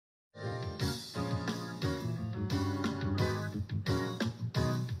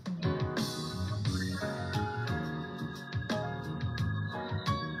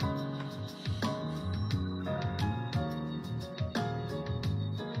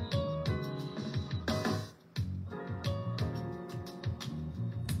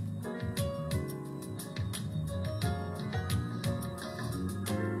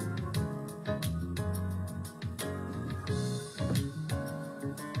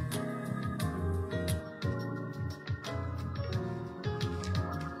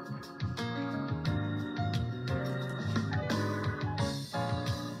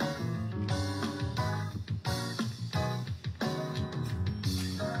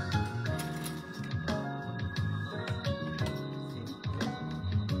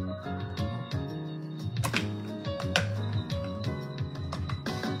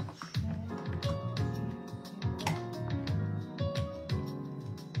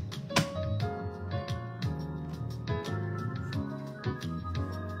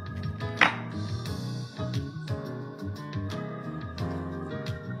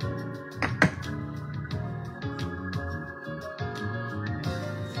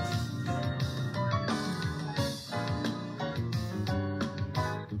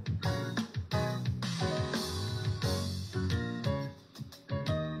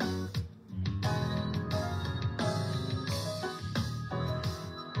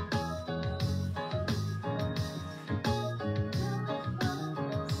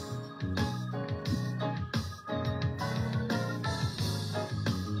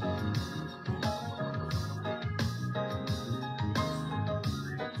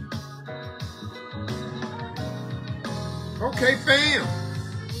Okay, fam.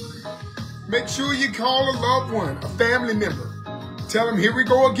 Make sure you call a loved one, a family member. Tell them, here we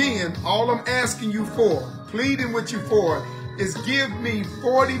go again. All I'm asking you for, pleading with you for, is give me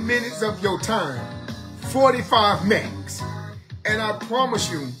 40 minutes of your time. 45 max. And I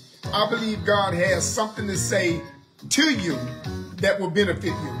promise you, I believe God has something to say to you that will benefit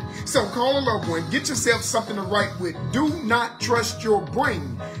you. So call a loved one, get yourself something to write with. Do not trust your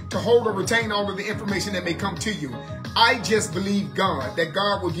brain to hold or retain all of the information that may come to you. I just believe God, that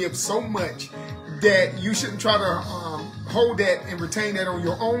God will give so much that you shouldn't try to hold that and retain that on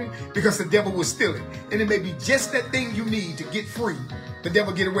your own, because the devil will steal it. And it may be just that thing you need to get free. The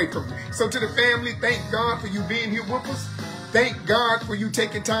devil get away from you. So to the family, thank God for you being here with us. Thank God for you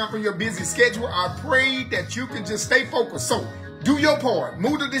taking time from your busy schedule. I pray that you can just stay focused. So do your part.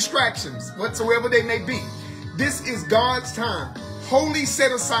 Move the distractions, whatsoever they may be. This is God's time, wholly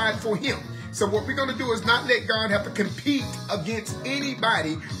set aside for him. So what we're going to do is not let God have to compete against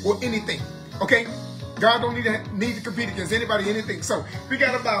anybody or anything. Okay? God don't need to compete against anybody, anything. So we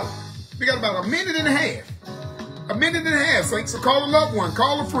got about a minute and a half. A minute and a half, saints. So call a loved one,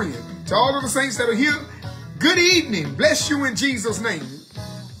 call a friend. To all of the saints that are here, good evening. Bless you in Jesus' name.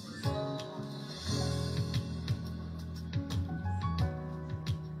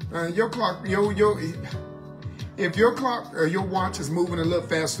 Your clock, if your clock or your watch is moving a little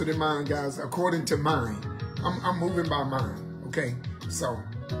faster than mine, guys, according to mine, I'm moving by mine. Okay, so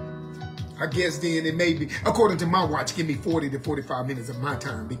I guess then it may be, according to my watch, give me 40 to 45 minutes of my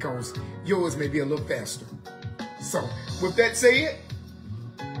time, because yours may be a little faster. So with that said,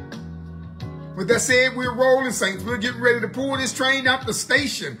 we're rolling, saints. We're getting ready to pull this train out the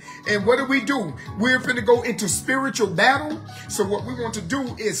station. And what do? We're finna go into spiritual battle. So what we want to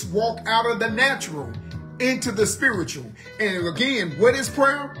do is walk out of the natural into the spiritual. And again, what is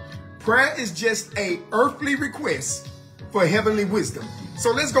prayer? Prayer is just an earthly request for heavenly wisdom. So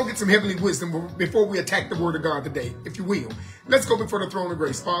let's go get some heavenly wisdom before we attack the word of God today, if you will. Let's go before the throne of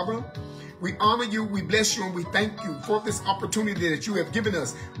grace. Father, we honor you, we bless you, and we thank you for this opportunity that you have given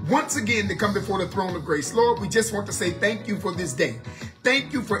us once again to come before the throne of grace. Lord, we just want to say thank you for this day.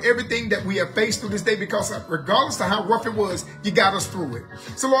 Thank you for everything that we have faced through this day, because regardless of how rough it was, you got us through it.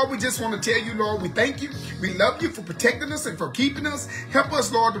 So, Lord, we just want to tell you, Lord, we thank you. We love you for protecting us and for keeping us. Help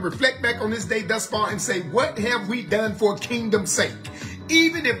us, Lord, to reflect back on this day thus far and say, what have we done for kingdom's sake?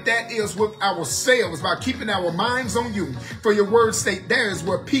 Even if that is with ourselves, by keeping our minds on you. For your word state, there is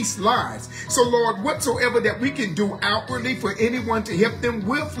where peace lies. So, Lord, whatsoever that we can do outwardly for anyone to help them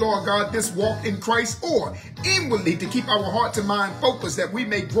with, Lord God, this walk in Christ, or inwardly to keep our heart and mind focused that we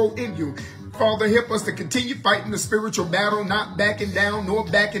may grow in you. Father, help us to continue fighting the spiritual battle, not backing down nor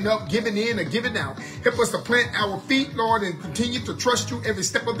backing up, giving in or giving out. Help us to plant our feet, Lord, and continue to trust you every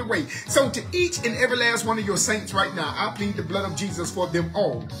step of the way. So to each and every last one of your saints right now, I plead the blood of Jesus for them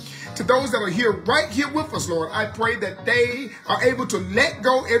all. To those that are here, right here with us, Lord, I pray that they are able to let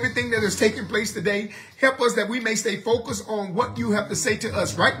go everything that is taking place today. Help us that we may stay focused on what you have to say to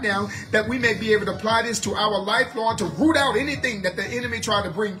us right now, that we may be able to apply this to our life, Lord, to root out anything that the enemy tried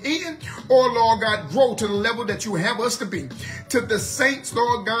to bring in, or, Lord God, grow to the level that you have us to be. To the saints,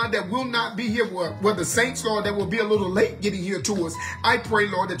 Lord God, that will not be here, well, the saints, Lord, that will be a little late getting here to us, I pray,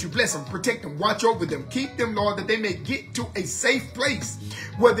 Lord, that you bless them, protect them, watch over them, keep them, Lord, that they may get to a safe place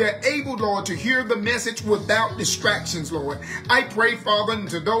where they're able, Lord, to hear the message without distractions, Lord. I pray, Father, and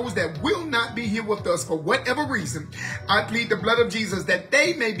to those that will not be here with us for whatever reason, I plead the blood of Jesus that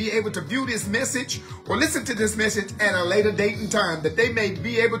they may be able to view this message or listen to this message at a later date and time, that they may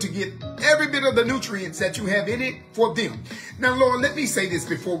be able to get every bit of the nutrients that you have in it for them. Now, Lord, let me say this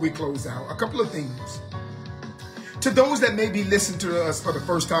before we close out. A couple of things. To those that may be listening to us for the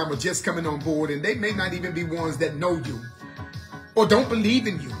first time or just coming on board, and they may not even be ones that know you or don't believe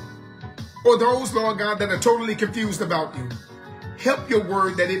in you, or those, Lord God, that are totally confused about you, help your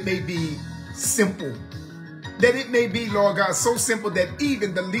word that it may be simple. That it may be, Lord God, so simple that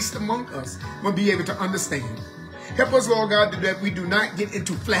even the least among us will be able to understand. Help us, Lord God, that we do not get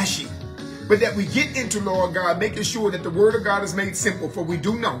into flashy, but that we get into, Lord God, making sure that the word of God is made simple. For we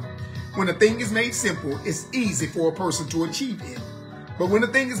do know when a thing is made simple, it's easy for a person to achieve it. But when a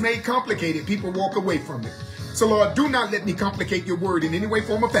thing is made complicated, people walk away from it. So, Lord, do not let me complicate your word in any way,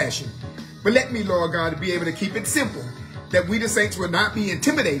 form, or fashion. But let me, Lord God, be able to keep it simple, that we the saints will not be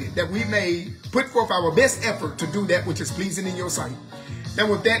intimidated, that we may put forth our best effort to do that which is pleasing in your sight.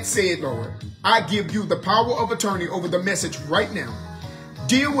 Now, with that said, Lord, I give you the power of attorney over the message right now.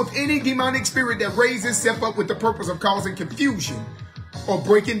 Deal with any demonic spirit that raises itself up with the purpose of causing confusion or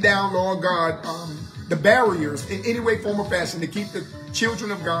breaking down, Lord God, the barriers in any way, form, or fashion to keep the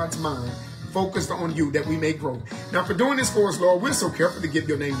children of God's mind focused on you that we may grow. Now, for doing this for us, Lord, we're so careful to give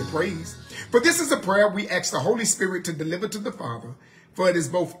your name the praise. For this is a prayer we ask the Holy Spirit to deliver to the Father, for it is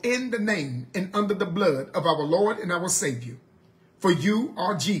both in the name and under the blood of our Lord and our Savior. For you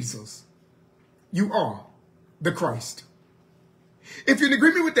are Jesus. You are the Christ. If you're in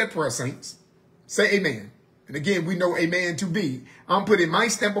agreement with that prayer, saints, say amen. And again, we know amen to be, I'm putting my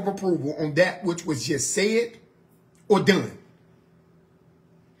stamp of approval on that which was just said or done.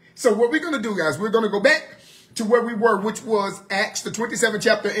 So what we're going to do, guys, we're going to go back to where we were, which was Acts, the 27th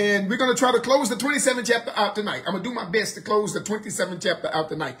chapter. And we're going to try to close the 27th chapter out tonight. I'm going to do my best to close the 27th chapter out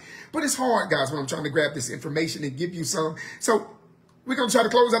tonight. But it's hard, guys, when I'm trying to grab this information and give you some. So we're going to try to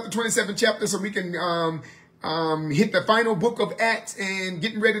close out the 27th chapter so we can hit the final book of Acts and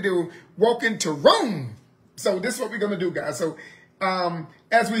getting ready to walk into Rome. So this is what we're going to do, guys. So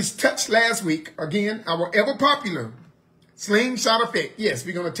as we touched last week, again, our ever popular slingshot effect. Yes,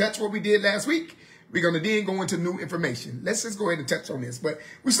 we're going to touch what we did last week. We're going to then go into new information. Let's just go ahead and touch on this. But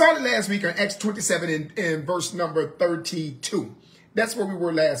we started last week on Acts 27 in verse number 32. That's where we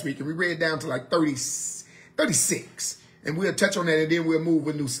were last week. And we read down to like 36. And we'll touch on that and then we'll move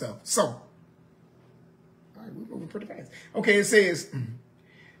with new stuff. So, all right, we're moving pretty fast. Okay, it says,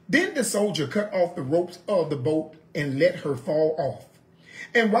 then the soldier cut off the ropes of the boat and let her fall off.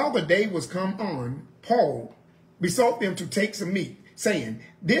 And while the day was come on, Paul besought them to take some meat, saying,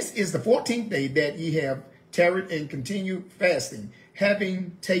 this is the 14th day that ye have tarried and continued fasting,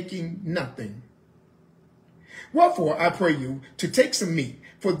 having taken nothing. Wherefore I pray you to take some meat,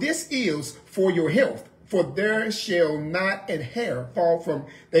 for this is for your health, for there shall not an hair fall from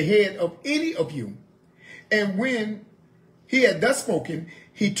the head of any of you. And when he had thus spoken,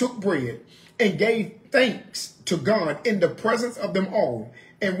 he took bread and gave thanks to God in the presence of them all.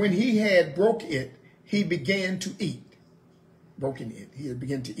 And when he had broke it, he began to eat. He had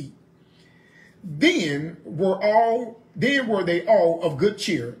begun to eat. Then were they all of good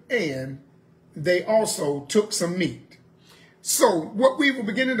cheer, and they also took some meat. So what we were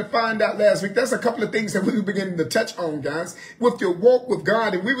beginning to find out last week, that's a couple of things that we were beginning to touch on, guys, with your walk with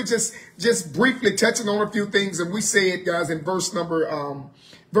God. And we were just briefly touching on a few things. And we said, guys, in verse number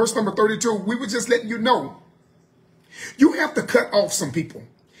 32, we were just letting you know, you have to cut off some people.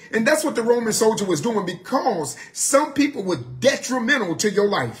 And that's what the Roman soldier was doing, because some people were detrimental to your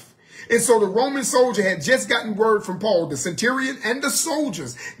life. And so the Roman soldier had just gotten word from Paul. The centurion and the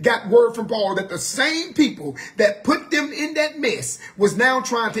soldiers got word from Paul that the same people that put them in that mess was now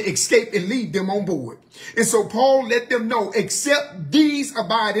trying to escape and leave them on board. And so Paul let them know, except these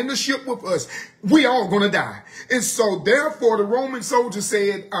abide in the ship with us, we all going to die. And so therefore the Roman soldier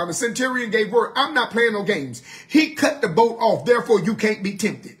said, the centurion gave word, I'm not playing no games. He cut the boat off. Therefore you can't be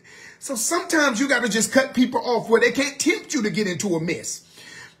tempted. So sometimes you got to just cut people off where they can't tempt you to get into a mess.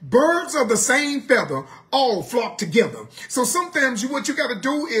 Birds of the same feather all flock together. So sometimes what you got to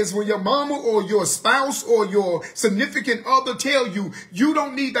do is when your mama or your spouse or your significant other tell you, you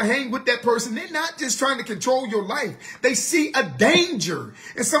don't need to hang with that person. They're not just trying to control your life. They see a danger.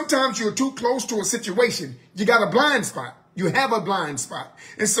 And sometimes you're too close to a situation. You got a blind spot. You have a blind spot.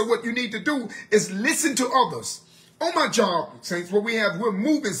 And so what you need to do is listen to others. On my job, saints, we're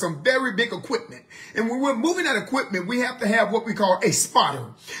moving some very big equipment. And when we're moving that equipment, we have to have what we call a spotter.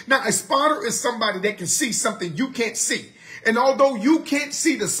 Now, a spotter is somebody that can see something you can't see. And although you can't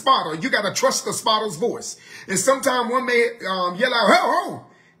see the spotter, you got to trust the spotter's voice. And sometimes one may yell out, ho, ho.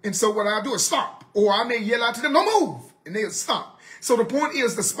 And so what I'll do is stop. Or I may yell out to them, no move. And they'll stop. So the point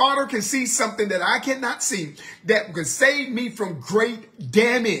is the spotter can see something that I cannot see that can save me from great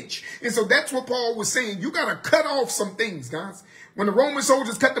damage. And so that's what Paul was saying. You got to cut off some things, guys. When the Roman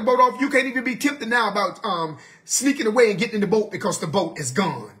soldiers cut the boat off, you can't even be tempted now about sneaking away and getting in the boat because the boat is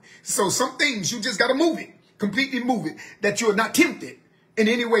gone. So some things you just got to move it, completely move it, that you're not tempted in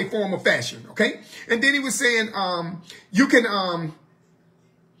any way, form, or fashion. Okay. And then he was saying you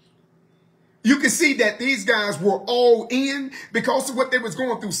can see that these guys were all in because of what they was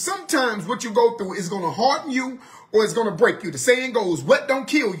going through. Sometimes what you go through is going to harden you or it's going to break you. The saying goes, what don't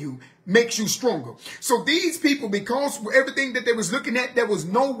kill you makes you stronger. So these people, because everything that they was looking at, there was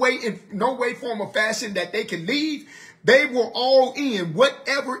no way, form, or fashion that they could leave. They were all in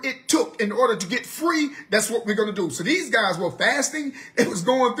whatever it took in order to get free. That's what we're going to do. So these guys were fasting. It was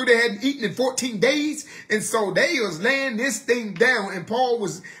going through. They hadn't eaten in 14 days. And so they was laying this thing down. And Paul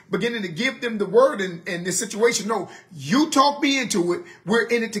was beginning to give them the word in this situation. No, you talk me into it. We're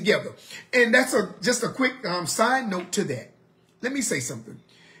in it together. And that's just a quick side note to that. Let me say something.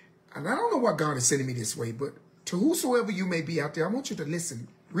 And I don't know why God is sending me this way, but to whosoever you may be out there, I want you to listen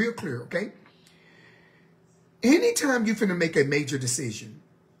real clear, okay? Anytime you're finna make a major decision,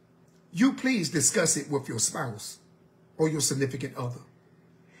 you please discuss it with your spouse or your significant other.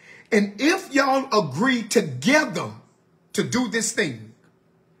 And if y'all agree together to do this thing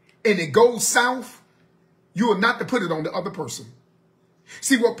and it goes south, you are not to put it on the other person.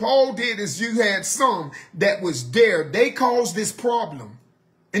 See, what Paul did is you had some that was there. They caused this problem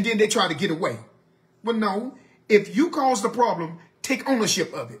and then they try to get away. Well, no, if you caused the problem, take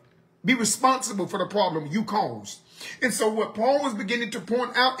ownership of it. Be responsible for the problem you caused. And so what Paul was beginning to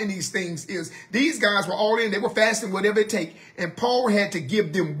point out in these things is these guys were all in. They were fasting, whatever it take. And Paul had to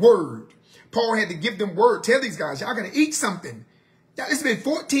give them word. Paul had to give them word. Tell these guys, y'all got to eat something. It's been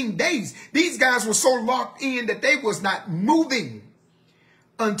 14 days. These guys were so locked in that they was not moving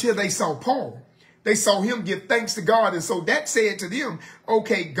until they saw Paul. They saw him give thanks to God. And so that said to them,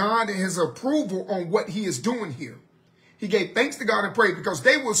 okay, God has approval on what he is doing here. He gave thanks to God and prayed because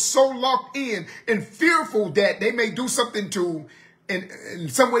they were so locked in and fearful that they may do something to, in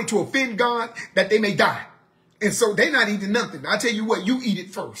some way to offend God, that they may die. And so they're not eating nothing. I tell you what, you eat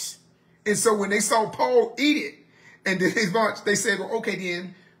it first. And so when they saw Paul eat it, and then they said, well, okay,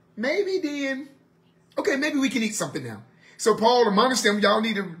 maybe we can eat something now. So Paul admonished them, y'all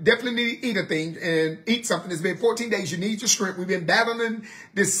definitely need to eat a thing and eat something. It's been 14 days. You need your strength. We've been battling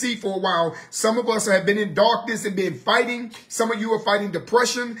this sea for a while. Some of us have been in darkness and been fighting. Some of you are fighting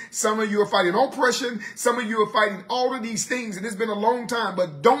depression. Some of you are fighting oppression. Some of you are fighting all of these things. And it's been a long time.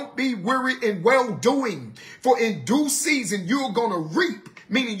 But don't be weary in well-doing. For in due season, you're going to reap.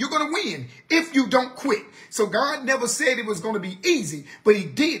 Meaning you're going to win if you don't quit. So God never said it was going to be easy, but he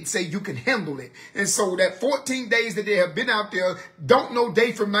did say you can handle it. And so that 14 days that they have been out there, don't know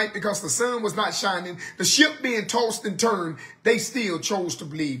day from night because the sun was not shining, the ship being tossed and turned, they still chose to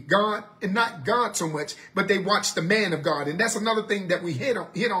believe God, and not God so much, but they watched the man of God. And that's another thing that we hit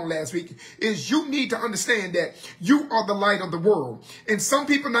on last week is you need to understand that you are the light of the world. And some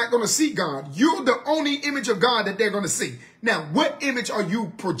people are not going to see God. You're the only image of God that they're going to see. Now, what image are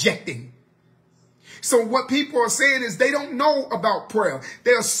you projecting? So what people are saying is they don't know about prayer.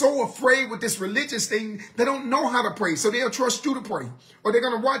 They are so afraid with this religious thing. They don't know how to pray. So they'll trust you to pray, or they're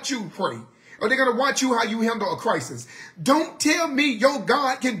going to watch you pray, or they're going to watch you how you handle a crisis. Don't tell me your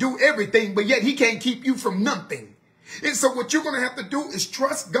God can do everything, but yet he can't keep you from nothing. And so what you're going to have to do is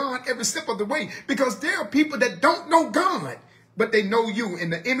trust God every step of the way, because there are people that don't know God, but they know you.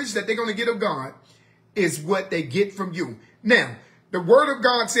 And the image that they're going to get of God is what they get from you. Now, the word of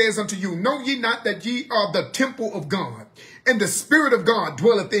God says unto you, know ye not that ye are the temple of God, and the Spirit of God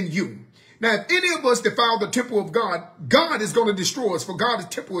dwelleth in you. Now, if any of us defile the temple of God, God is going to destroy us, for God's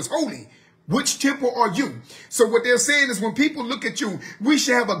temple is holy. Which temple are you? So what they're saying is when people look at you, we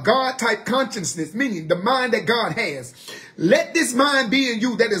should have a God-type consciousness, meaning the mind that God has. Let this mind be in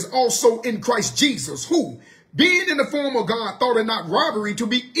you that is also in Christ Jesus, who, being in the form of God, thought it not robbery to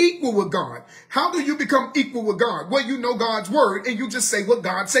be equal with God. How do you become equal with God? Well, you know God's word and you just say what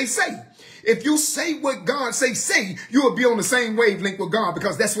God say. If you say what God say, you will be on the same wavelength with God,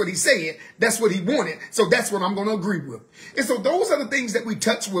 because that's what he said. That's what he wanted. So that's what I'm going to agree with. And so those are the things that we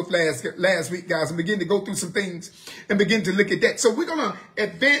touched with last week, guys, and begin to go through some things and begin to look at that. So we're going to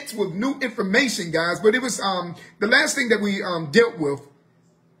advance with new information, guys. But it was the last thing that we dealt with.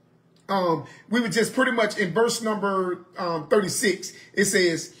 We were just pretty much in verse number 36. It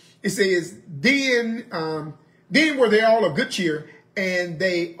says, then were they all of good cheer, and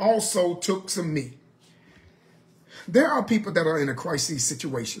they also took some meat. There are people that are in a crisis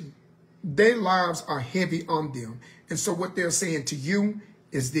situation. Their lives are heavy on them. And so what they're saying to you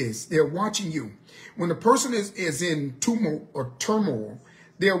is this. They're watching you. When a person is in tumult or turmoil,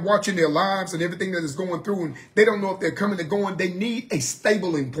 they're watching their lives and everything that is going through, and they don't know if they're coming or going. They need a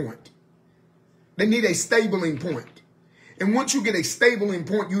stabling point. They need a stabling point. And once you get a stabling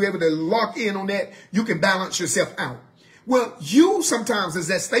point, you're able to lock in on that. You can balance yourself out. Well, you sometimes is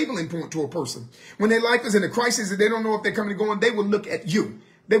that stabling point to a person. When their life is in a crisis and they don't know if they're coming or going, they will look at you.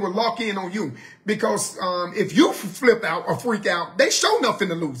 They will lock in on you. Because if you flip out or freak out, they show nothing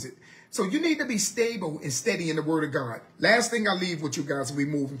to lose it. So you need to be stable and steady in the word of God. Last thing I leave with you guys as we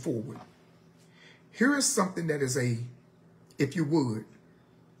moving forward. Here is something that is if you would,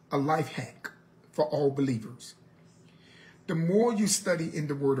 a life hack for all believers. The more you study in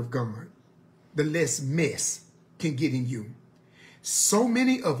the word of God, the less mess can get in you. So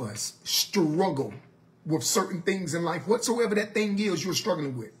many of us struggle with certain things in life. Whatsoever that thing is you're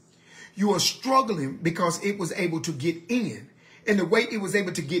struggling with. You are struggling because it was able to get in. And the way it was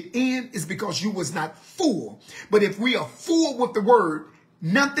able to get in is because you was not full. But if we are full with the word,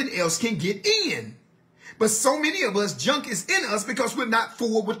 nothing else can get in. But so many of us, junk is in us because we're not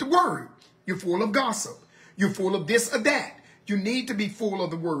full with the word. You're full of gossip. You're full of this or that. You need to be full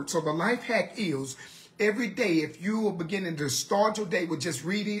of the word. So the life hack is every day, if you are beginning to start your day with just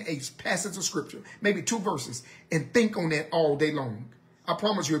reading a passage of scripture, maybe 2 verses, and think on that all day long. I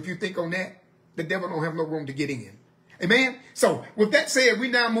promise you, if you think on that, the devil don't have no room to get in. Amen. So with that said, we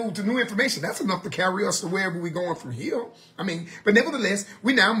now move to new information. That's enough to carry us to wherever we're going from here. I mean, but nevertheless,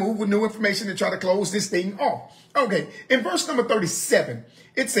 we now move with new information to try to close this thing off. Okay. In verse number 37,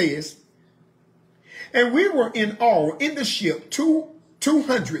 it says, and we were in all in the ship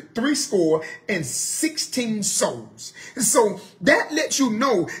 216 souls. And so that lets you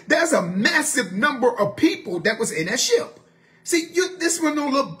know there's a massive number of people that was in that ship. See, this was no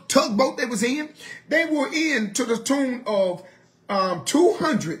little tugboat they was in. They were in to the tune of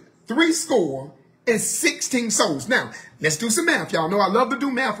 216 souls. Now, let's do some math. Y'all know I love to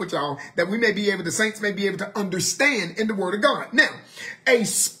do math with y'all that we may be able, the saints may be able to understand in the word of God. Now, a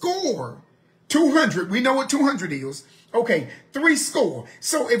score, 200, we know what 200 is. Okay, 3 score.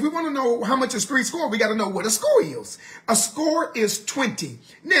 So if we want to know how much is 3 score, we got to know what a score is. A score is 20.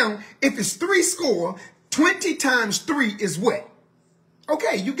 Now, if it's 3 score, 20 times 3 is what?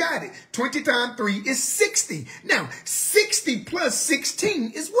 Okay, you got it. 20 times 3 is 60. Now, 60 plus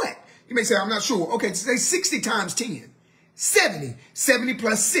 16 is what? You may say, I'm not sure. Okay, say 60 times 10. 70. 70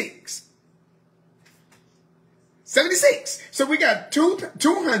 plus 6. 76. So we got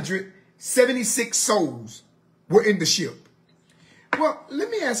 276 souls were in the ship. Well, let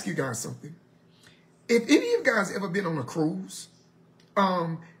me ask you guys something. If any of you guys ever been on a cruise,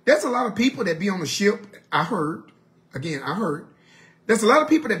 there's a lot of people that be on the ship. I heard. There's a lot of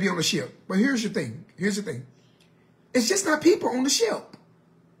people that be on the ship. But here's your thing. Here's the thing. It's just not people on the ship.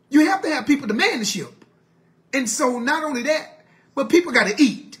 You have to have people to man the ship. And so not only that, but people got to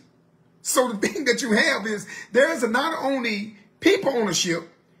eat. So the thing that you have is there's not only people on the ship,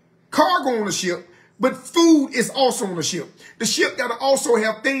 cargo on the ship, but food is also on the ship. The ship got to also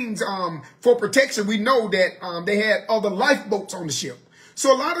have things for protection. We know that they had other lifeboats on the ship.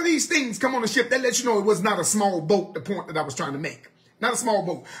 So a lot of these things come on the ship that lets you know it was not a small boat, the point that I was trying to make. Not a small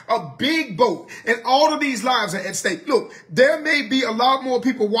boat, a big boat. And all of these lives are at stake. Look, there may be a lot more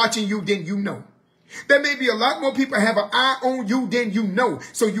people watching you than you know. There may be a lot more people have an eye on you than you know.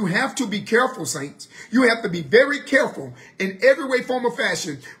 So you have to be careful, saints. You have to be very careful in every way, form, or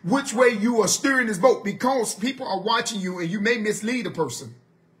fashion, which way you are steering this boat, because people are watching you and you may mislead a person.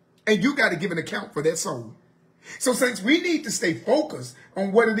 And you got to give an account for that soul. So saints, we need to stay focused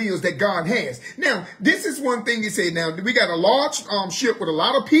on what it is that God has. Now, this is one thing he said. Now, we got a large ship with a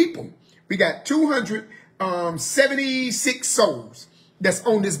lot of people. We got 276 souls that's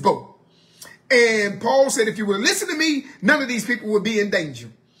on this boat. And Paul said, if you would listen to me, none of these people would be in danger.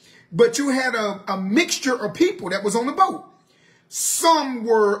 But you had a mixture of people that was on the boat. Some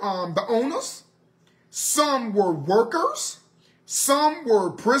were the owners. Some were workers. Some were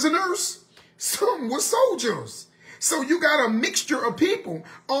prisoners. Some were soldiers. So you got a mixture of people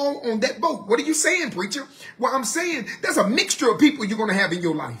all on that boat. What are you saying, preacher? Well, I'm saying there's a mixture of people you're going to have in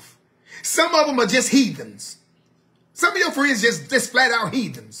your life. Some of them are just heathens. Some of your friends just flat out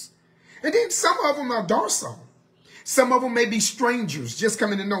heathens. And then some of them are docile. Some of them may be strangers just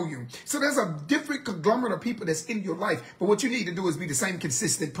coming to know you. So there's a different conglomerate of people that's in your life. But what you need to do is be the same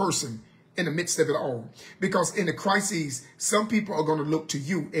consistent person in the midst of it all. Because in the crises, some people are going to look to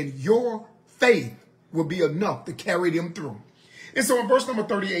you, and your faith will be enough to carry them through. And so in verse number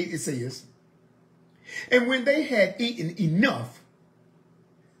 38, it says, and when they had eaten enough,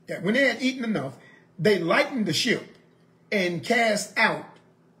 they lightened the ship and cast out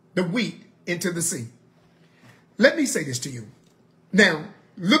the wheat into the sea. Let me say this to you. Now,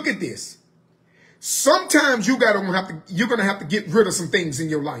 look at this. Sometimes you're going to have to get rid of some things in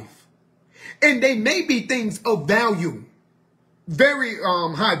your life. And they may be things of value, very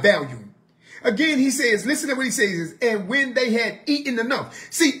high value. Again, he says, listen to what he says, and when they had eaten enough.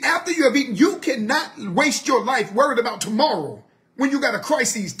 See, after you have eaten, you cannot waste your life worried about tomorrow when you got a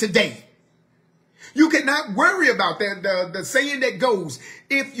crisis today. You cannot worry about that. The saying that goes,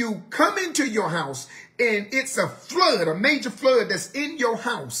 if you come into your house and it's a flood, a major flood that's in your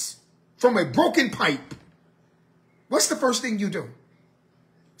house from a broken pipe, what's the first thing you do?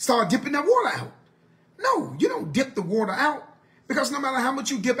 Start dipping that water out. No, you don't dip the water out, because no matter how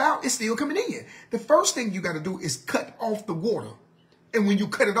much you dip out, it's still coming in. The first thing you got to do is cut off the water. And when you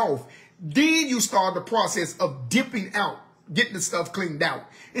cut it off, then you start the process of dipping out, getting the stuff cleaned out.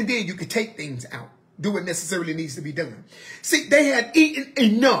 And then you can take things out, do what necessarily needs to be done. See, they had eaten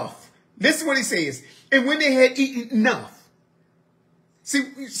enough. This is what he says. And when they had eaten enough.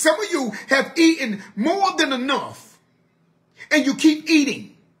 See, some of you have eaten more than enough. And you keep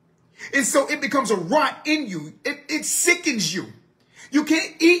eating. And so it becomes a rot in you. It sickens you. You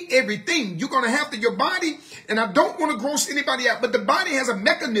can't eat everything. You're going to have to, your body, and I don't want to gross anybody out, but the body has a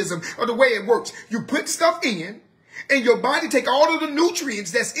mechanism of the way it works. You put stuff in, and your body take all of the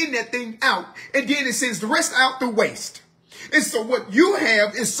nutrients that's in that thing out, and then it sends the rest out the waste. And so what you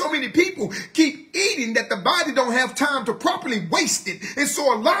have is so many people keep eating that the body don't have time to properly waste it. And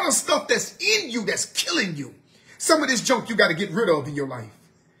so a lot of stuff that's in you that's killing you. Some of this junk you got to get rid of in your life.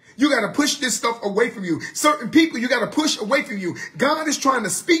 You got to push this stuff away from you. Certain people you got to push away from you. God is trying to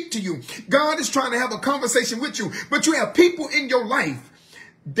speak to you. God is trying to have a conversation with you. But you have people in your life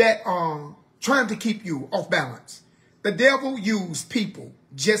that are trying to keep you off balance. The devil used people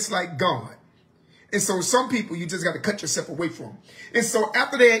just like God. And so some people you just got to cut yourself away from. And so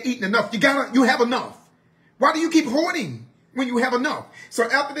after they're eating enough, you have enough. Why do you keep hoarding when you have enough? So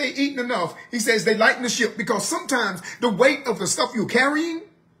after they're eating enough, he says they lighten the ship, because sometimes the weight of the stuff you're carrying,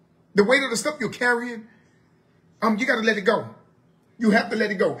 you got to let it go. You have to let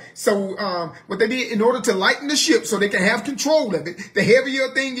it go. So what they did in order to lighten the ship so they can have control of it, the heavier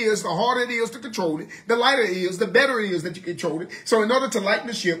a thing is, the harder it is to control it. The lighter it is, the better it is that you control it. So in order to lighten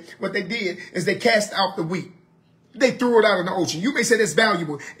the ship, what they did is they cast out the wheat. They threw it out in the ocean. You may say that's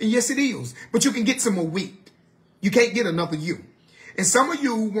valuable. And yes, it is. But you can get some more wheat. You can't get another you. And some of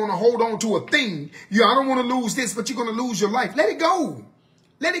you want to hold on to a thing. I don't want to lose this, but you're going to lose your life. Let it go.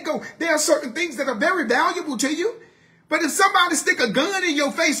 Let it go. There are certain things that are very valuable to you. But if somebody stick a gun in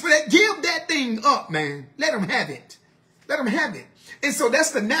your face for that, give that thing up, man. Let them have it. Let them have it. And so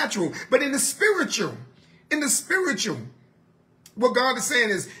that's the natural. But in the spiritual, what God is saying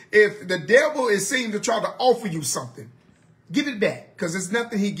is, if the devil is seen to try to offer you something, give it back. Because there's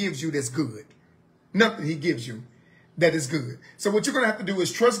nothing he gives you that's good. Nothing he gives you that is good. So what you're going to have to do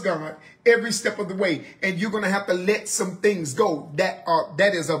is trust God every step of the way. And you're going to have to let some things go that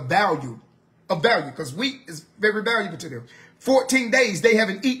is of value. Because wheat is very valuable to them. 14 days, they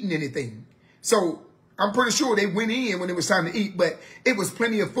haven't eaten anything. So I'm pretty sure they went in when it was time to eat, but it was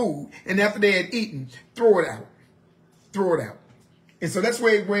plenty of food. And after they had eaten, throw it out. Throw it out. And so that's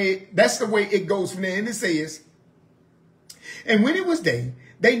the way it goes from there. And it says, and when it was day,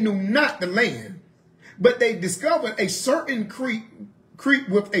 they knew not the land, but they discovered a certain creek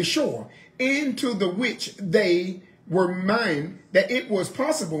with a shore, into the which they were minded that it was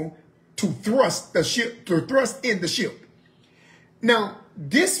possible to thrust in the ship. Now,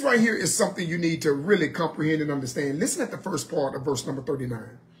 this right here is something you need to really comprehend and understand. Listen at the first part of verse number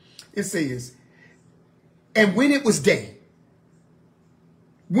 39. It says, and when it was day,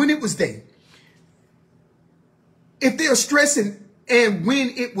 if they're stressing, and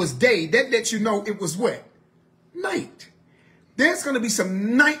when it was day, that lets you know it was what? Night. There's going to be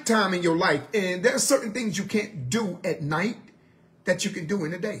some nighttime in your life, and there are certain things you can't do at night that you can do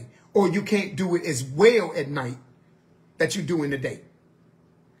in the day. Or you can't do it as well at night that you do in the day.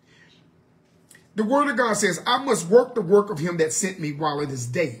 The word of God says, I must work the work of him that sent me while it is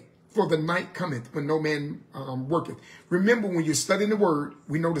day, for the night cometh when no man worketh. Remember, when you're studying the word,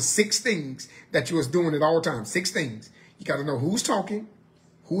 we know the 6 things that you was doing at all times. 6 things. You got to know who's talking,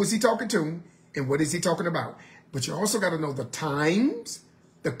 who is he talking to, and what is he talking about. But you also got to know the times,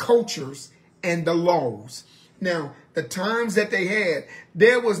 the cultures, and the laws. Now, the times that they had,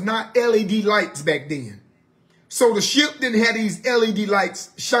 there was not LED lights back then. So the ship didn't have these LED lights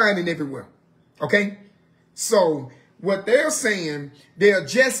shining everywhere. Okay? So what they're saying, they're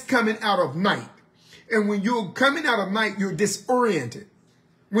just coming out of night. And when you're coming out of night, you're disoriented.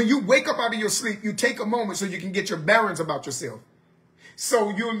 When you wake up out of your sleep, you take a moment so you can get your bearings about yourself.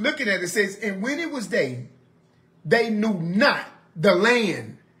 So you're looking at it, it says, and when it was day, they knew not the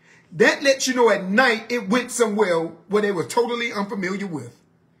land. That lets you know at night it went somewhere where they were totally unfamiliar with.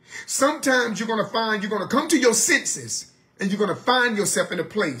 Sometimes you're going to come to your senses, and you're going to find yourself in a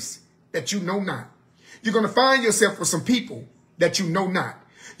place that you know not. You're going to find yourself with some people that you know not.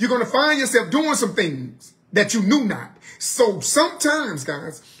 You're going to find yourself doing some things that you knew not. So sometimes,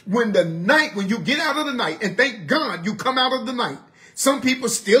 guys, when you get out of the night, and thank God you come out of the night, some people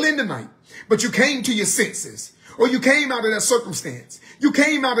still in the night, but you came to your senses, or you came out of that circumstance. You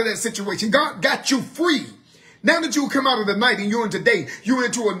came out of that situation. God got you free. Now that you come out of the night and you're in today, you're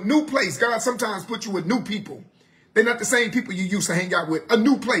into a new place. God sometimes put you with new people. They're not the same people you used to hang out with. A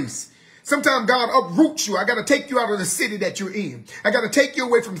new place. Sometimes God uproots you. I got to take you out of the city that you're in. I got to take you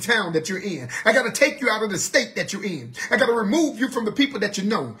away from the town that you're in. I got to take you out of the state that you're in. I got to remove you from the people that you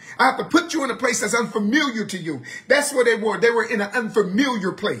know. I have to put you in a place that's unfamiliar to you. That's where they were. They were in an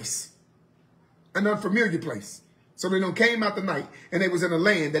unfamiliar place. An unfamiliar place. So they came out the night, and they was in a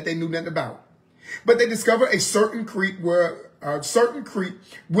land that they knew nothing about. But they discovered a certain creek where a certain creek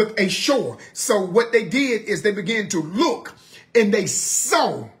with a shore. So what they did is they began to look and they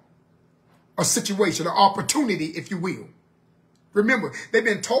saw a situation, an opportunity, if you will. Remember, they've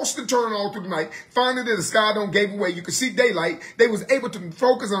been tossed and turned all through the night. Finally, the sky don't gave away. You could see daylight. They was able to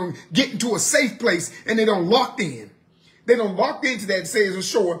focus on getting to a safe place, and they don't locked in. They don't locked into that, it says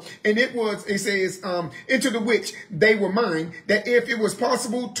ashore, and it says, into the which they were mine, that if it was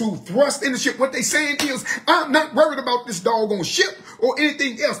possible to thrust in the ship. What they saying is, I'm not worried about this doggone ship or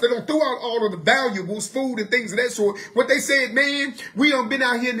anything else. They don't throw out all of the valuables, food and things of that sort. What they said, man, we done been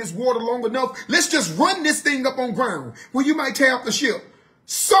out here in this water long enough. Let's just run this thing up on ground. Well, you might tear up the ship.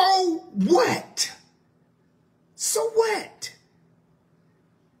 So what? So what?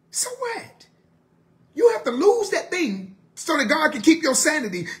 So what? You have to lose that thing so that God can keep your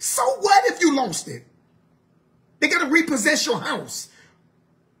sanity. So what if you lost it? They got to repossess your house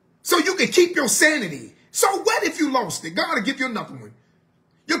so you can keep your sanity. So what if you lost it? God will give you another one.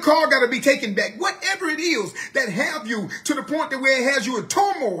 Your car got to be taken back. Whatever it is that have you to the point that where it has you in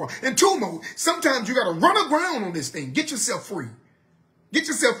turmoil and tumult, sometimes you got to run aground on this thing. Get yourself free. Get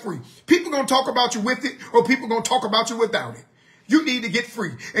yourself free. People going to talk about you with it, or people going to talk about you without it. You need to get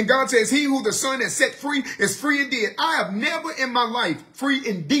free. And God says, he who the Son has set free is free indeed. I have never in my life, free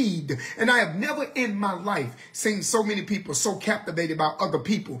indeed, and I have never in my life seen so many people so captivated by other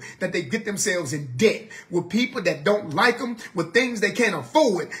people that they get themselves in debt with people that don't like them, with things they can't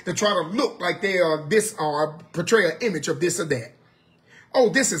afford, to try to look like they are this or portray an image of this or that. Oh,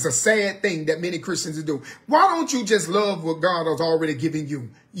 this is a sad thing that many Christians do. Why don't you just love what God has already given you?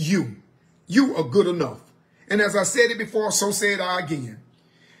 You are good enough. And as I said it before, so said I again.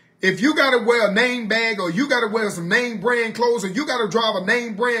 If you got to wear a name bag, or you got to wear some name brand clothes, or you got to drive a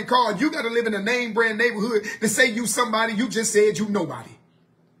name brand car, you got to live in a name brand neighborhood to say you somebody, you just said you nobody.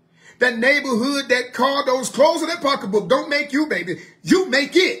 That neighborhood, that car, those clothes, or that pocketbook don't make you, baby. You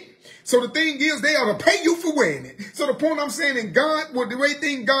make it. So the thing is, they ought to pay you for wearing it. So the point I'm saying, in God, well, the way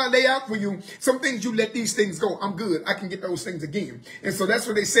thing God lay out for you, some things you let these things go. I'm good. I can get those things again. And so that's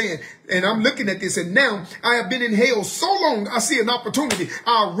what they're saying. And I'm looking at this, and now I have been in hell so long, I see an opportunity.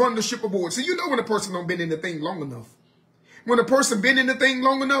 I'll run the ship aboard. So you know when a person don't been in the thing long enough. When a person been in the thing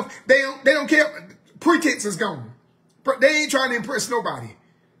long enough, they don't care. Pretense is gone. They ain't trying to impress nobody.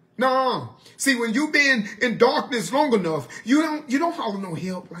 No. See, when you've been in darkness long enough, you don't holler no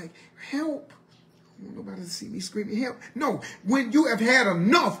help, like, help. I don't want nobody to see me screaming, help. No, when you have had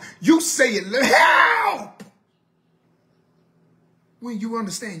enough, you say it, help. When you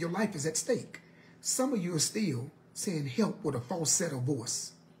understand your life is at stake. Some of you are still saying help with a falsetto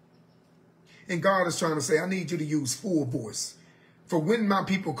voice. And God is trying to say, I need you to use full voice. For when my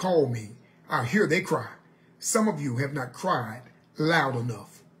people call me, I hear they cry. Some of you have not cried loud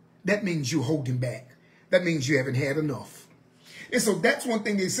enough. That means you're holding back. That means you haven't had enough. And so that's one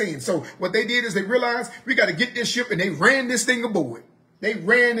thing they're saying. So what they did is they realized we got to get this ship, and they ran this thing aboard. They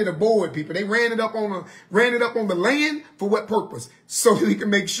ran it aboard, people. They ran it up on the land for what purpose? So we can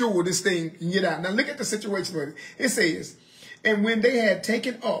make sure this thing can get out. Now look at the situation with it. It says, and when they had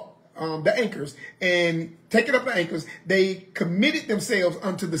taken up the anchors, they committed themselves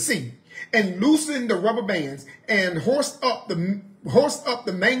unto the sea, and loosened the rubber bands, and horsed up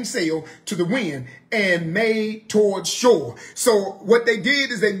the mainsail to the wind, and made towards shore. So what they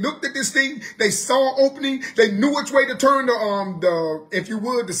did is they looked at this thing, they saw opening, they knew which way to turn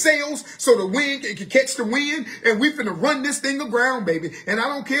the sails, so the wind could catch the wind, and we finna run this thing aground, baby. And I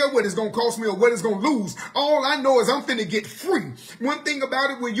don't care what it's gonna cost me or what it's gonna lose. All I know is I'm finna get free. One thing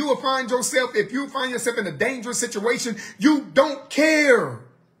about it, when you find yourself, if you find yourself in a dangerous situation, you don't care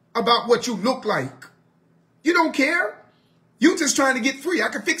about what you look like. You don't care. You just trying to get free. I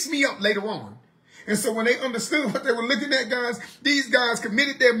can fix me up later on. And so when they understood what they were looking at, guys, these guys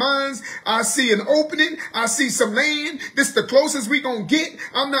committed their minds. I see an opening. I see some land. This is the closest we gonna get.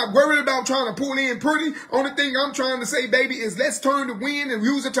 I'm not worried about trying to pull in pretty. Only thing I'm trying to say, baby, is let's turn the wind and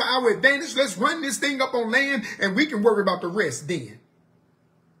use it to our advantage. Let's run this thing up on land, and we can worry about the rest then.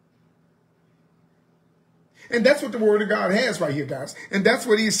 And that's what the word of God has right here, guys. And that's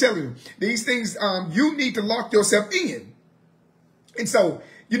what he's telling you. These things, you need to lock yourself in. And so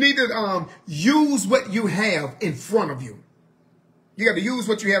you need to use what you have in front of you. You got to use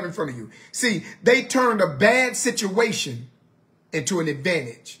what you have in front of you. See, they turned a bad situation into an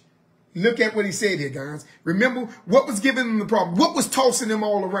advantage. Look at what he said here, guys. Remember, what was giving them the problem? What was tossing them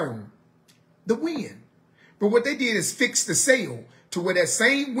all around? The wind. But what they did is fix the sail to where that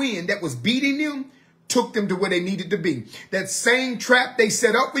same wind that was beating them took them to where they needed to be. That same trap they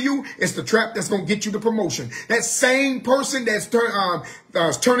set up for you is the trap that's going to get you the promotion. That same person that's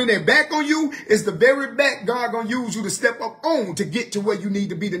turning their back on you is the very back God going to use you to step up on to get to where you need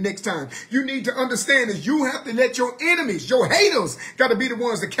to be the next time. You need to understand that you have to let your enemies, your haters, got to be the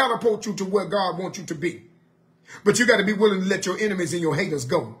ones that catapult you to where God wants you to be. But you got to be willing to let your enemies and your haters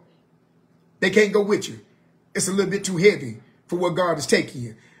go. They can't go with you. It's a little bit too heavy for where God is taking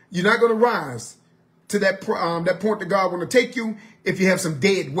you. You're not going to rise to that point that God want to take you if you have some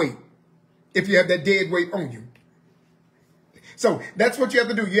dead weight. If you have that dead weight on you. So that's what you have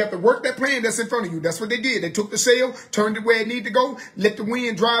to do. You have to work that plan that's in front of you. That's what they did. They took the sail, turned it where it needed to go, let the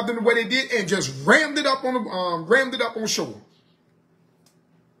wind drive them the way they did, and just rammed it up on shore.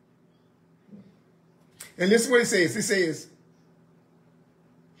 And listen what it says. It says,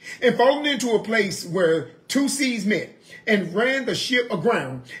 and falling into a place where two seas met, and ran the ship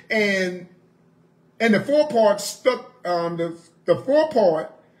aground, and the forepart stuck. The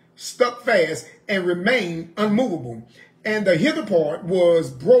forepart stuck fast and remained unmovable, and the hither part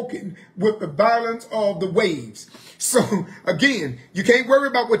was broken with the violence of the waves. So again, you can't worry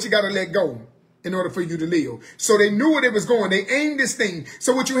about what you got to let go in order for you to live. So they knew where they was going. They aimed this thing.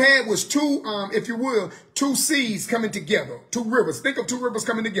 So what you had was two, if you will, two seas coming together, two rivers. Think of two rivers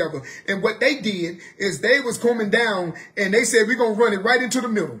coming together. And what they did is they was coming down and they said, we're going to run it right into the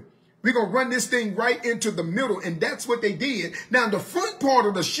middle. We're going to run this thing right into the middle. And that's what they did. Now, the front part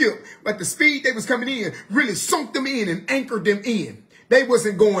of the ship, at the speed they was coming in, really sunk them in and anchored them in. They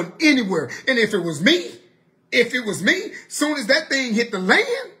wasn't going anywhere. And if it was me, soon as that thing hit the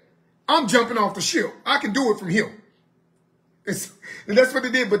land, I'm jumping off the ship. I can do it from here. And that's what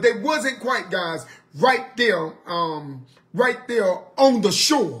they did. But they wasn't quite, guys, right there on the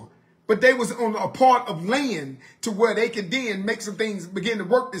shore. But they was on a part of land to where they could then make some things, begin to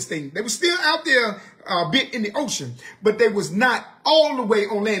work this thing. They were still out there a bit in the ocean, but they was not all the way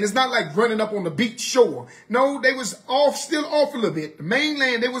on land. It's not like running up on the beach shore. No, they was still off a little bit. The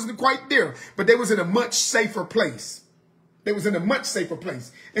mainland, they wasn't quite there, but they was in a much safer place. They was in a much safer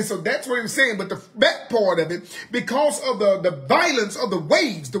place. And so that's what he was saying. But the back part of it, because of the violence of the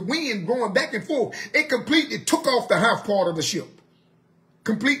waves, the wind going back and forth, it completely took off the half part of the ship.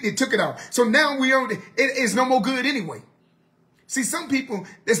 Completely took it out. So now it is no more good anyway. See, some people,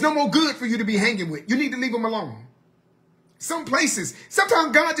 there's no more good for you to be hanging with. You need to leave them alone. Some places,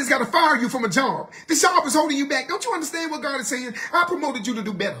 sometimes God just got to fire you from a job. This job is holding you back. Don't you understand what God is saying? I promoted you to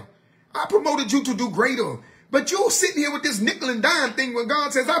do better. I promoted you to do greater. But you're sitting here with this nickel and dime thing when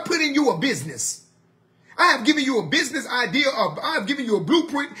God says, I put in you a business. I have given you a business idea. I have given you a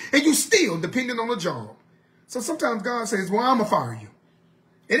blueprint, and you still dependent on a job. So sometimes God says, well, I'm going to fire you.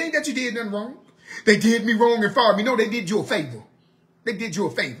 It ain't that you did nothing wrong. They did me wrong and fired me. No, they did you a favor. They did you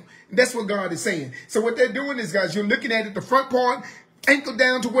a favor. And that's what God is saying. So what they're doing is, guys, you're looking at it, the front part, anchored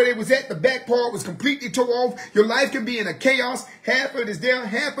down to where it was at. The back part was completely tore off. Your life can be in a chaos. Half of it is there,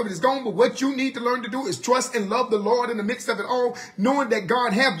 half of it is gone. But what you need to learn to do is trust and love the Lord in the midst of it all, knowing that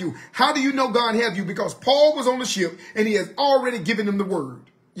God have you. How do you know God have you? Because Paul was on the ship and he has already given them the word.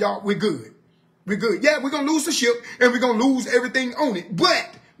 Y'all, we're good. We're good. Yeah, we're going to lose the ship and we're going to lose everything on it, but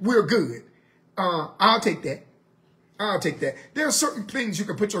we're good. I'll take that. I'll take that. There are certain things you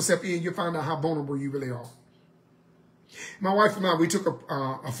can put yourself in. You'll find out how vulnerable you really are. My wife and I, we took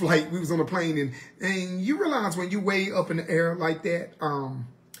a flight. We was on a plane, and you realize when you way up in the air like that,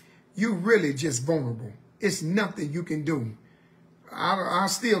 you're really just vulnerable. It's nothing you can do. I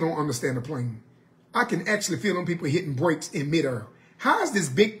still don't understand the plane. I can actually feel them people hitting brakes in midair. How is this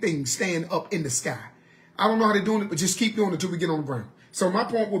big thing staying up in the sky? I don't know how they're doing it, but just keep doing it until we get on the ground. So my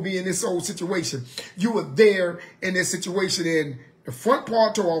point will be in this whole situation. You were there in this situation, and the front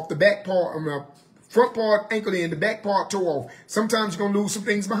part tore off, the back part, front part anchored in, the back part tore off. Sometimes you're going to lose some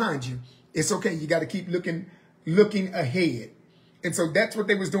things behind you. It's okay. You got to keep looking ahead. And so that's what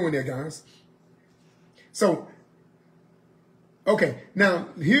they was doing there, guys. So, okay. Now,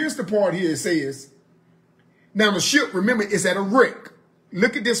 here's the part here. It says, now the ship, remember, is at a wreck.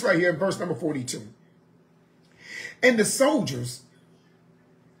 Look at this right here in verse number 42. And the soldiers'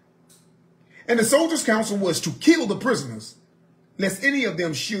 counsel was to kill the prisoners, lest any of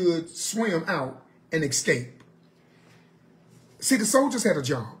them should swim out and escape. See, the soldiers had a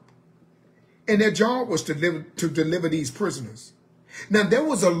job, and their job was to deliver these prisoners. Now, there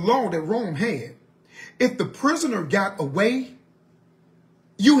was a law that Rome had. If the prisoner got away,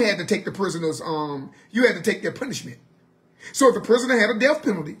 you had to take the prisoners, you had to take their punishment. So if the prisoner had a death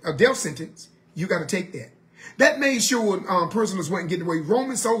penalty, a death sentence, you got to take that. That made sure prisoners weren't getting away.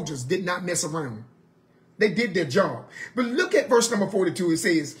 Roman soldiers did not mess around. They did their job. But look at verse number 42. It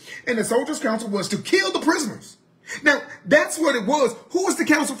says, and the soldiers' counsel was to kill the prisoners. Now, that's what it was. Who was the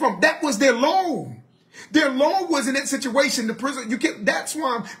counsel from? That was their law. Their law was in that situation. The prison, that's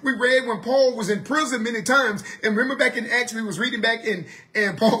why we read when Paul was in prison many times. And remember back in Acts, we was reading back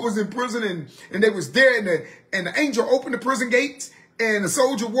and Paul was in prison and they was there and the angel opened the prison gates and the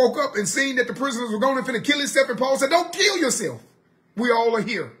soldier woke up and seen that the prisoners were going to kill himself. And Paul said, don't kill yourself. We all are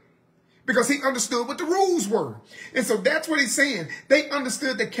here. Because he understood what the rules were. And so that's what he's saying. They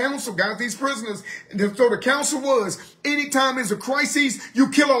understood the counsel, guys, these prisoners. So the counsel was, anytime there's a crisis, you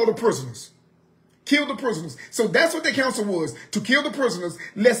kill all the prisoners. Kill the prisoners. So that's what the counsel was, to kill the prisoners,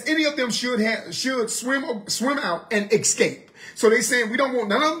 lest any of them should swim out and escape. So they're saying, we don't want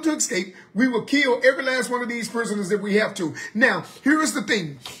none of them to escape. We will kill every last one of these prisoners if we have to. Now, here's the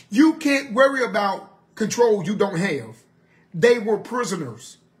thing. You can't worry about control you don't have. They were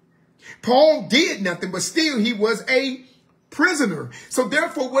prisoners. Paul did nothing, but still he was a prisoner. So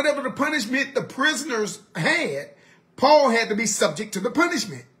therefore, whatever the punishment the prisoners had, Paul had to be subject to the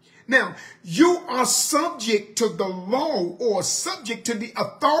punishment. Now, you are subject to the law or subject to the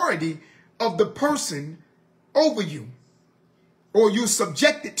authority of the person over you, or you're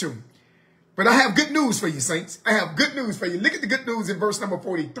subjected to. But I have good news for you, saints. I have good news for you. Look at the good news in verse number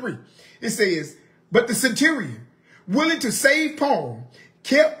 43. It says, but the centurion, willing to save Paul,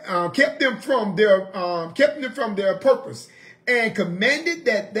 kept them from their purpose, and commanded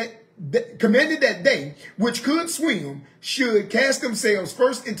that they which could swim should cast themselves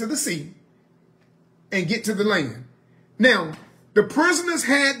first into the sea and get to the land. Now, the prisoners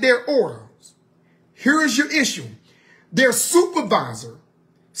had their orders. Here is your issue. Their supervisor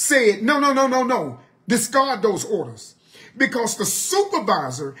said, no, discard those orders. Because the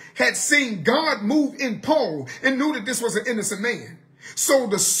supervisor had seen God move in Paul and knew that this was an innocent man. So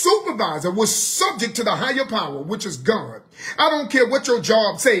the supervisor was subject to the higher power, which is God. I don't care what your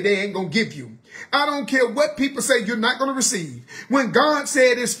job say, they ain't going to give you. I don't care what people say you're not going to receive. When God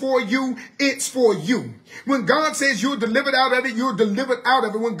said it's for you, it's for you. When God says you're delivered out of it, you're delivered out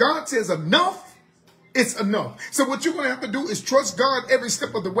of it. When God says enough, it's enough. So what you're going to have to do is trust God every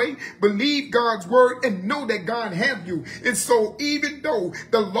step of the way, believe God's word, and know that God have you. And so even though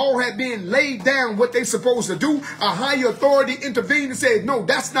the law had been laid down what they're supposed to do, a higher authority intervened and said, no,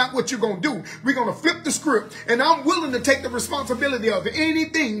 that's not what you're going to do. We're going to flip the script, and I'm willing to take the responsibility of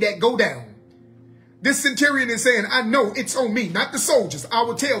anything that go down. This centurion is saying, I know it's on me, not the soldiers. I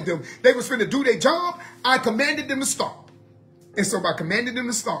will tell them they was going to do their job. I commanded them to stop. And so by commanding them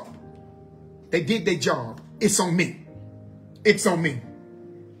to stop, they did their job. It's on me. It's on me.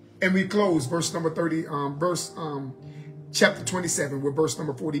 And we close verse number 30, chapter 27 with verse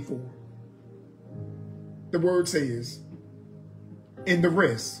number 44. The word says, in the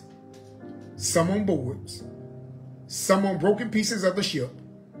rest, some on boards, some on broken pieces of the ship,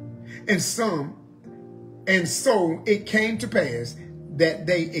 and so it came to pass that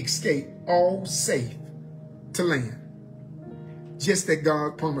they escaped all safe to land. Just that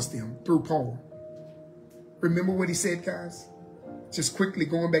God promised them through Paul. Remember what he said, guys? Just quickly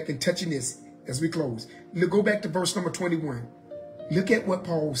going back and touching this as we close. Go back to verse number 21. Look at what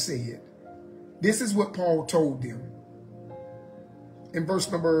Paul said. This is what Paul told them. In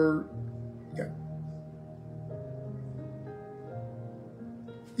verse number...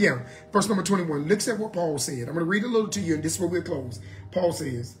 verse number 21. Look at what Paul said. I'm going to read a little to you, and this is where we'll close. Paul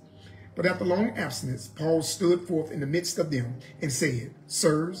says, but after long abstinence, Paul stood forth in the midst of them and said,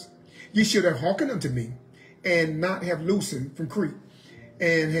 sirs, ye should have hearkened unto me, and not have loosened from Crete,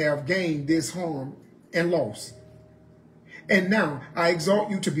 and have gained this harm and loss. And now I exhort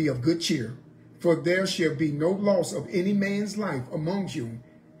you to be of good cheer, for there shall be no loss of any man's life among you,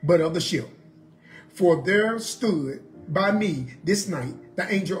 but of the ship. For there stood by me this night the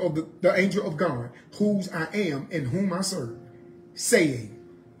angel of God, whose I am and whom I serve, saying,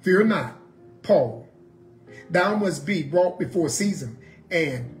 fear not, Paul, thou must be brought before Caesar,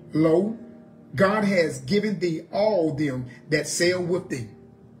 and lo, God has given thee all them that sail with thee.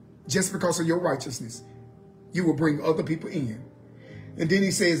 Just because of your righteousness, you will bring other people in. And then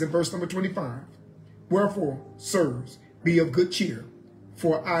he says in verse number 25, wherefore, sirs, be of good cheer,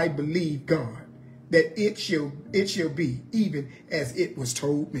 for I believe God, that it shall be even as it was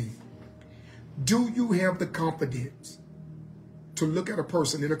told me. Do you have the confidence to look at a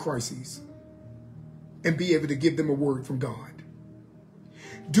person in a crisis and be able to give them a word from God?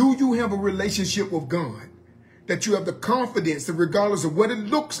 Do you have a relationship with God that you have the confidence that regardless of what it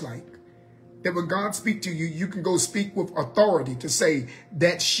looks like, that when God speaks to you, you can go speak with authority to say,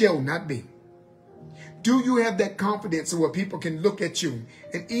 that shall not be? Do you have that confidence so where people can look at you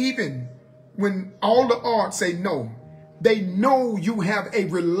and even when all the odds say no, they know you have a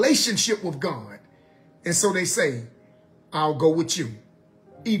relationship with God. And so they say, I'll go with you,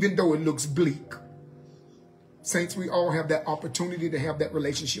 even though it looks bleak. Saints, we all have that opportunity to have that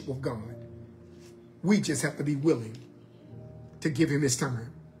relationship with God. We just have to be willing to give him his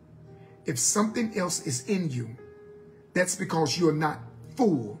time. If something else is in you, that's because you're not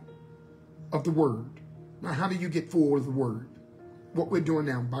full of the word. Now, how do you get full of the word? What we're doing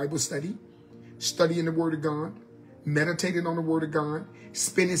now, Bible study, studying the word of God, meditating on the word of God,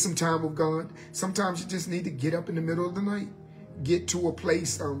 spending some time with God. Sometimes you just need to get up in the middle of the night, get to a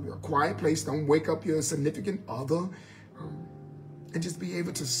place, a quiet place. Don't wake up your significant other, and just be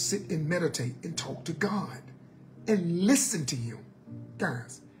able to sit and meditate and talk to God and listen to him.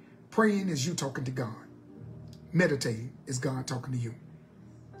 Guys, praying is you talking to God. Meditating is God talking to you.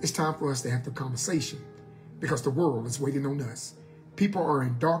 It's time for us to have the conversation because the world is waiting on us. People are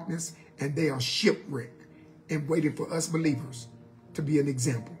in darkness and they are shipwrecked and waiting for us believers to be an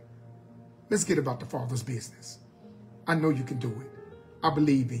example. Let's get about the Father's business. I know you can do it. I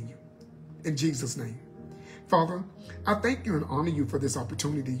believe in you. In Jesus' name. Father, I thank you and honor you for this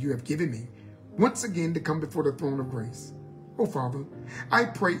opportunity you have given me once again to come before the throne of grace. Oh, Father, I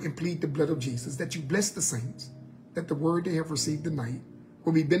pray and plead the blood of Jesus that you bless the saints, that the word they have received tonight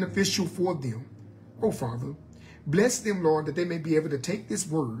will be beneficial for them. Oh, Father, bless them, Lord, that they may be able to take this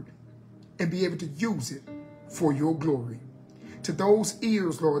word and be able to use it for your glory. To those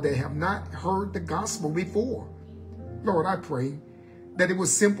ears, Lord, that have not heard the gospel before, Lord, I pray that it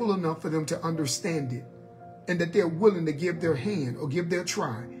was simple enough for them to understand it and that they're willing to give their hand or give their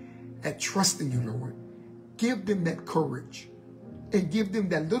try at trusting you, Lord. Give them that courage and give them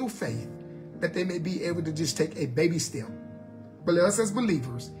that little faith that they may be able to just take a baby step. But let us as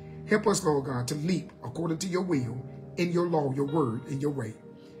believers, help us, Lord God, to leap according to your will, in your law, your word, and your way.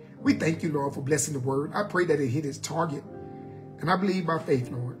 We thank you, Lord, for blessing the word. I pray that it hit its target. And I believe by faith,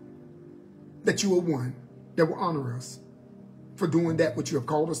 Lord, that you are one that will honor us for doing that which you have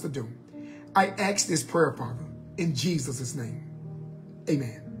called us to do. I ask this prayer, Father, in Jesus' name.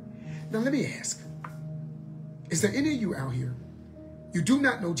 Amen. Now let me ask, is there any of you out here, you do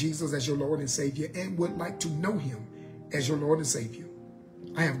not know Jesus as your Lord and Savior and would like to know him as your Lord and Savior?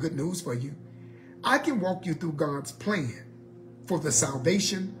 I have good news for you. I can walk you through God's plan for the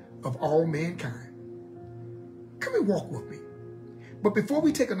salvation of all mankind. Come and walk with me. But before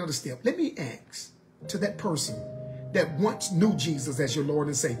we take another step, let me ask to that person that once knew Jesus as your Lord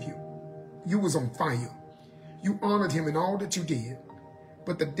and Savior. You was on fire. You honored him in all that you did.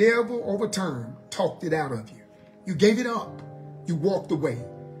 But the devil over time talked it out of you. You gave it up. You walked away.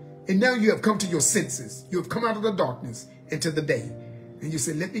 And now you have come to your senses. You have come out of the darkness into the day. And you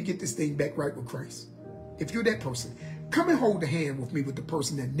said, let me get this thing back right with Christ. If you're that person, come and hold a hand with me with the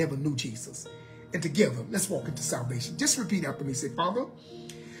person that never knew Jesus. And together, let's walk into salvation. Just repeat after me. Say, Father,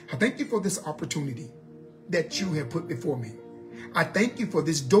 I thank you for this opportunity that you have put before me. I thank you for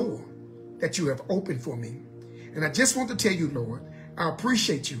this door that you have opened for me. And I just want to tell you, Lord, I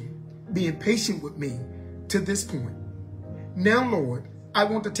appreciate you being patient with me to this point. Now, Lord, I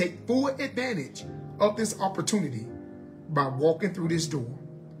want to take full advantage of this opportunity by walking through this door.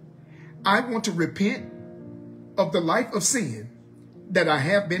 I want to repent of the life of sin that I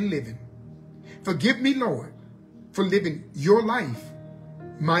have been living. Forgive me, Lord, for living your life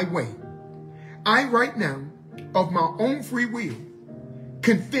my way. I right now, of my own free will,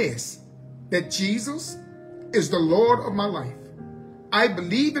 confess that Jesus is the Lord of my life. I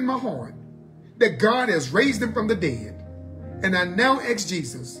believe in my heart that God has raised him from the dead. And I now ask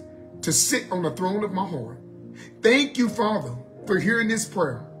Jesus to sit on the throne of my heart. Thank you, Father, for hearing this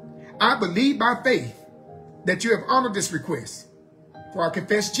prayer. I believe by faith that you have honored this request. For I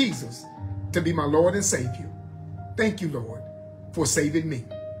confess Jesus to be my Lord and Savior. Thank you, Lord, for saving me.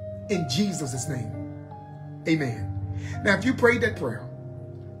 In Jesus' name, amen. Now, if you prayed that prayer,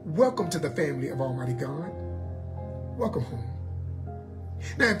 welcome to the family of Almighty God. Welcome home.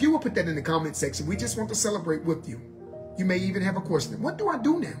 Now, if you will put that in the comment section, we just want to celebrate with you. You may even have a question. What do I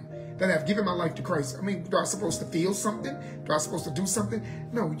do now that I've given my life to Christ? I mean, do I supposed to feel something? Do I supposed to do something?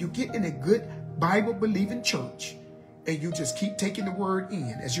 No, you get in a good Bible-believing church and you just keep taking the word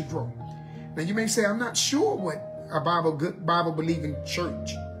in as you grow. Now, you may say, I'm not sure what a good Bible-believing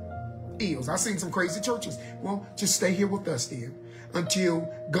church is. I've seen some crazy churches. Well, just stay here with us then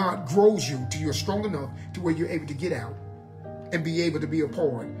until God grows you till you're strong enough to where you're able to get out and be able to be a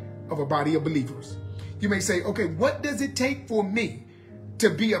part of a body of believers. You may say, okay, what does it take for me to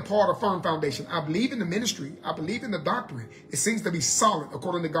be a part of Firm Foundation? I believe in the ministry. I believe in the doctrine. It seems to be solid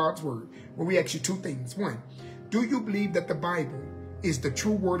according to God's word. Well, we ask you two things. One, do you believe that the Bible is the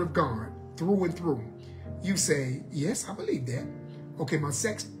true word of God through and through. You say, yes, I believe that. Okay, my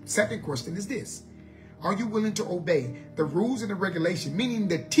second question is this. Are you willing to obey the rules and the regulation, meaning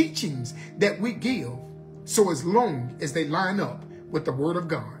the teachings that we give, so as long as they line up with the word of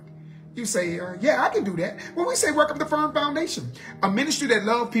God? You say, yeah, I can do that. Well, we say welcome to Firm Foundation, a ministry that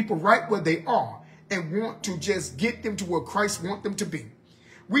loves people right where they are and want to just get them to where Christ wants them to be.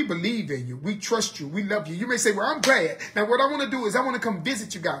 We believe in you. We trust you. We love you. You may say, well, I'm glad. Now, what I want to do is I want to come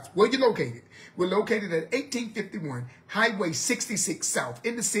visit you guys. Where you located? We're located at 1851 Highway 66 South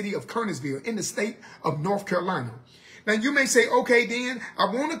in the city of Kernersville in the state of North Carolina. Now, you may say, okay, then I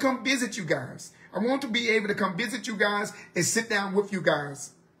want to come visit you guys. I want to be able to come visit you guys and sit down with you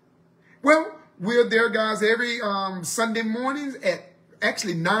guys. Well, we're there, guys, every Sunday mornings at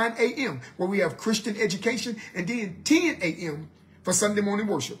actually 9 a.m. where we have Christian education, and then 10 a.m. for Sunday morning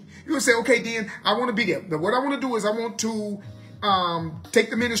worship. You will say, okay, then I want to be there. But what I want to do is I want to take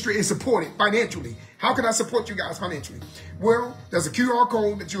the ministry and support it financially. How can I support you guys financially? Well, there's a QR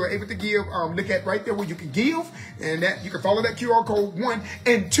code that you are able to give. Look at right there where you can give, and that you can follow that QR code, 1.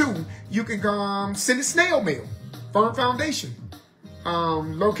 And 2, you can send a snail mail. Firm Foundation,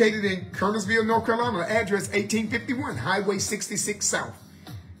 located in Kernersville, North Carolina, address 1851 Highway 66 South.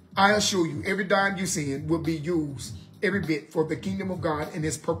 I assure you, every dime you send will be used every bit for the kingdom of God and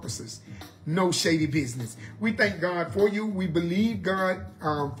his purposes. No shady business. We thank God for you. We believe God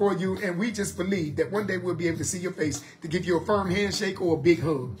for you. And we just believe that one day we'll be able to see your face to give you a firm handshake or a big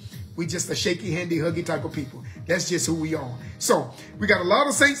hug. We just a shaky, handy, huggy type of people. That's just who we are. So we got a lot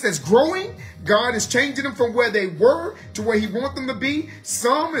of saints that's growing. God is changing them from where they were to where he wants them to be.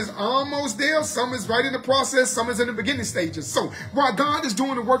 Some is almost there. Some is right in the process. Some is in the beginning stages. So while God is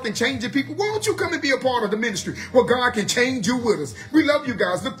doing the work and changing people, why don't you come and be a part of the ministry where God can change you with us? We love you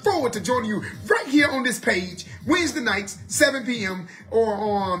guys. Look forward to joining you right here on this page, Wednesday nights, 7 p.m. or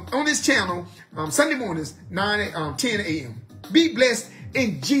on this channel, Sunday mornings, 10 a.m. Be blessed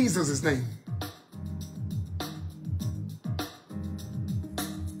in Jesus' name.